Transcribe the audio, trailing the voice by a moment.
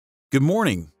Good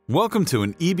morning. Welcome to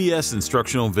an EBS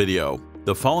instructional video.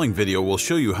 The following video will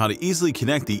show you how to easily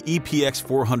connect the EPX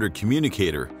 400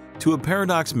 communicator to a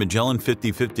Paradox Magellan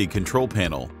 5050 control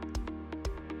panel.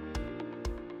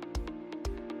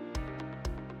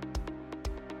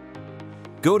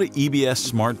 Go to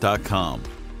ebssmart.com.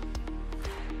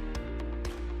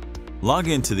 Log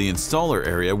into the installer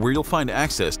area where you'll find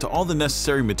access to all the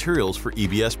necessary materials for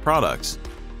EBS products.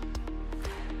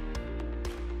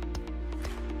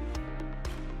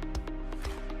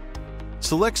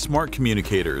 Select Smart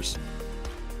Communicators.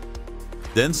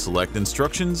 Then select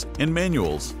Instructions and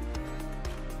Manuals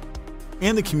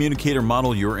and the communicator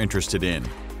model you're interested in.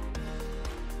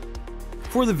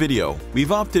 For the video,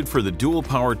 we've opted for the Dual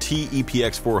Power T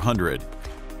EPX 400.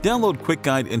 Download Quick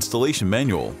Guide Installation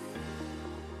Manual.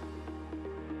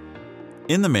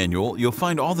 In the manual, you'll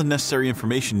find all the necessary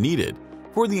information needed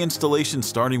for the installation,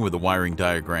 starting with a wiring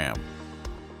diagram,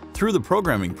 through the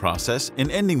programming process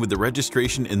and ending with the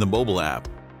registration in the mobile app.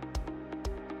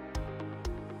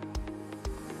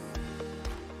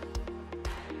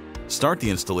 Start the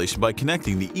installation by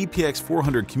connecting the EPX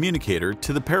 400 communicator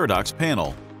to the Paradox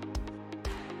panel.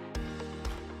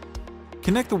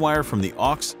 Connect the wire from the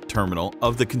aux terminal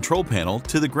of the control panel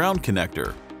to the ground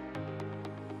connector.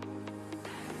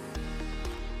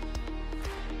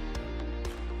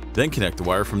 Then connect the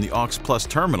wire from the aux plus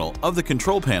terminal of the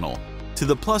control panel to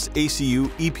the plus ACU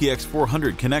EPX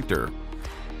 400 connector.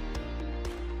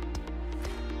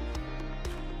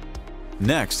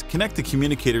 Next, connect the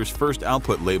communicator's first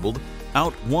output labeled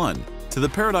Out1 to the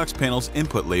Paradox panel's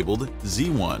input labeled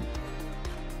Z1.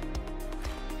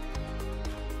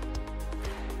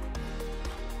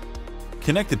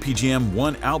 Connect the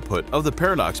PGM1 output of the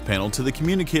Paradox panel to the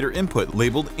communicator input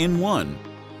labeled In1.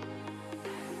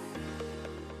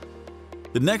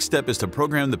 The next step is to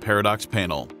program the Paradox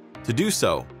panel. To do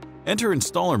so, enter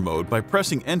installer mode by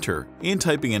pressing Enter and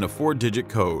typing in a 4-digit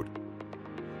code.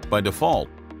 By default,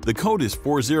 the code is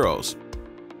 4 zeros.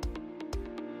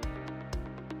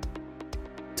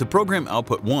 To program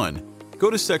output 1,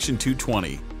 go to section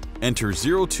 220, enter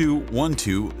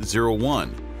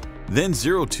 021201, then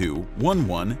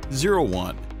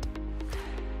 021101.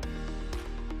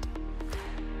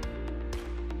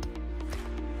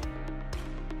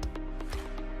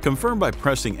 Confirm by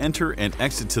pressing Enter and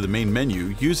exit to the main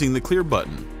menu using the Clear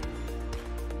button.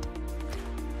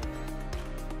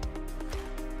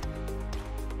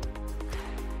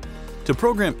 To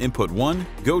program input 1,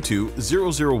 go to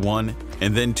 001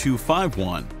 and then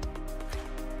 251.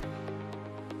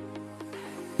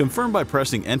 Confirm by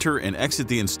pressing Enter and exit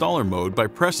the installer mode by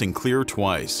pressing Clear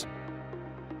twice.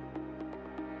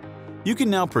 You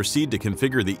can now proceed to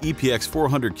configure the EPX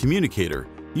 400 communicator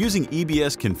using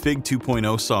EBS Config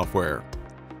 2.0 software.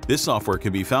 This software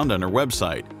can be found on our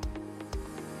website.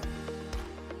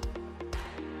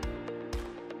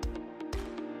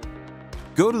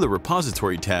 Go to the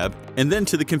Repository tab and then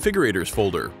to the Configurators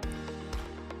folder,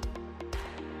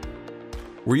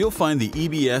 where you'll find the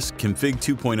EBS Config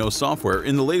 2.0 software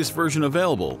in the latest version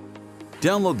available.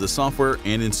 Download the software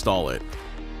and install it.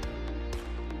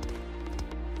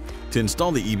 To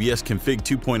install the EBS Config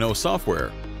 2.0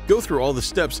 software, go through all the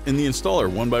steps in the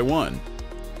installer one by one.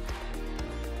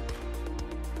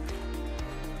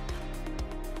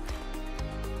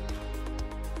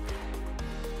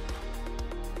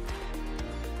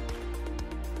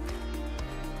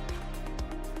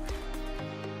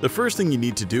 The first thing you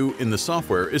need to do in the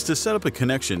software is to set up a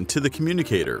connection to the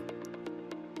communicator.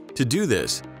 To do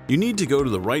this, you need to go to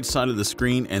the right side of the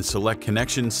screen and select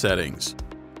Connection Settings.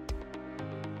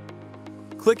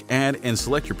 Click Add and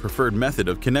select your preferred method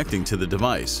of connecting to the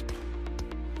device.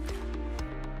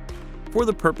 For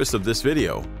the purpose of this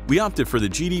video, we opted for the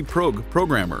GD-Prog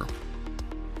programmer.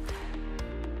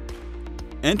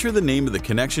 Enter the name of the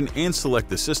connection and select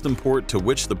the system port to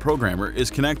which the programmer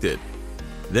is connected.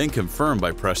 Then confirm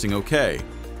by pressing OK.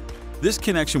 This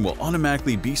connection will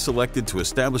automatically be selected to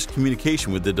establish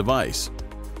communication with the device.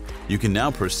 You can now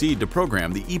proceed to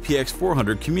program the EPX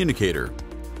 400 communicator.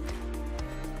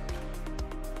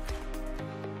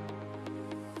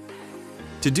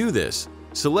 To do this,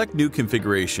 select New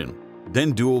Configuration,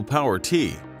 then Dual Power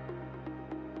T.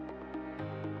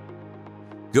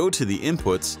 Go to the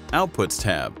Inputs / Outputs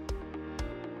tab,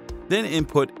 then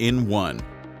input In1,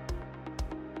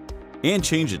 and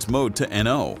change its mode to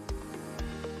NO.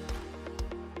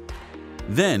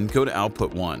 Then go to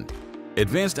Output 1,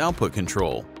 Advanced Output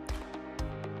Control,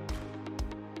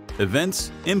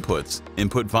 Events, Inputs,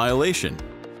 Input Violation,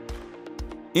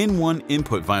 In1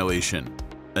 Input Violation,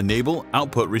 Enable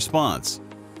Output Response.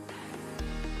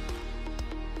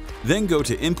 Then go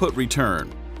to Input Return.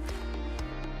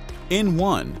 In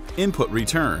 1, Input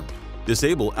Return,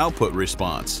 disable Output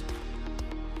Response.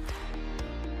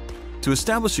 To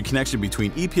establish a connection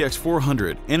between EPX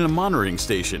 400 and a monitoring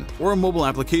station or a mobile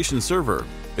application server,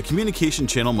 a communication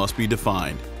channel must be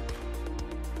defined.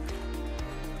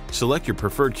 Select your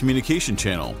preferred communication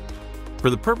channel. For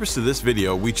the purpose of this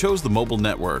video, we chose the mobile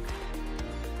network.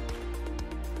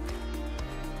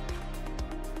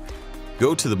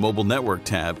 Go to the Mobile Network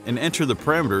tab and enter the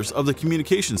parameters of the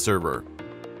communication server.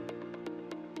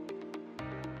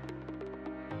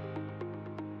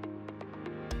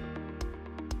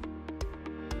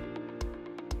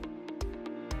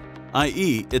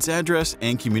 i.e., its address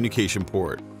and communication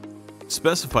port.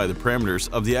 Specify the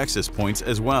parameters of the access points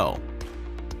as well.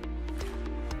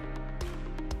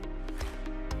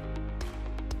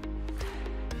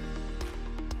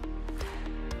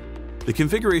 The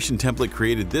configuration template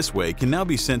created this way can now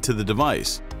be sent to the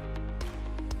device.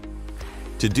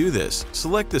 To do this,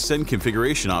 select the Send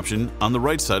Configuration option on the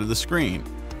right side of the screen.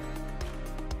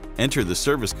 Enter the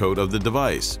service code of the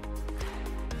device.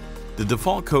 The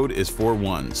default code is 4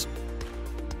 ones.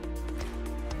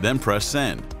 Then press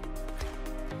Send.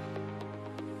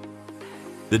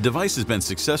 The device has been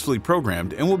successfully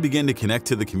programmed and will begin to connect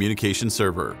to the communication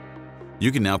server.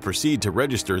 You can now proceed to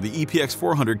register the EPX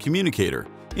 400 communicator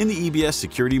in the EBS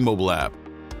Security mobile app.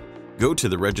 Go to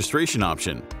the Registration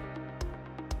option.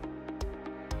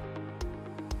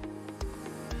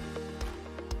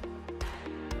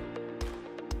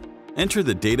 Enter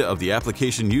the data of the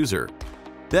application user,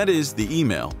 that is, the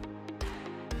email,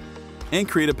 and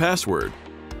create a password.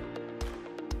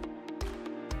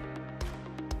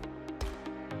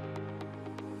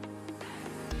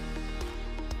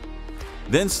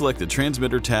 Then select the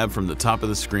Transmitter tab from the top of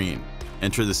the screen.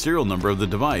 Enter the serial number of the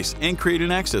device and create an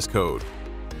access code.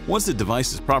 Once the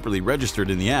device is properly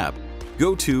registered in the app,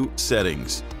 go to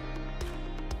Settings.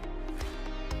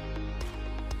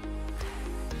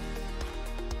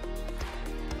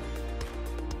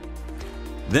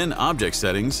 Then Object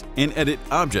Settings and edit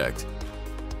Object.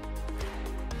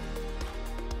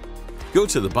 Go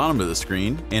to the bottom of the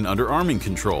screen and under Arming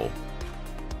Control,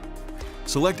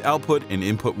 select Output and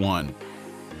Input 1.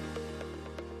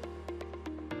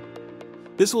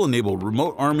 This will enable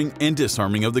remote arming and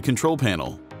disarming of the control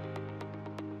panel.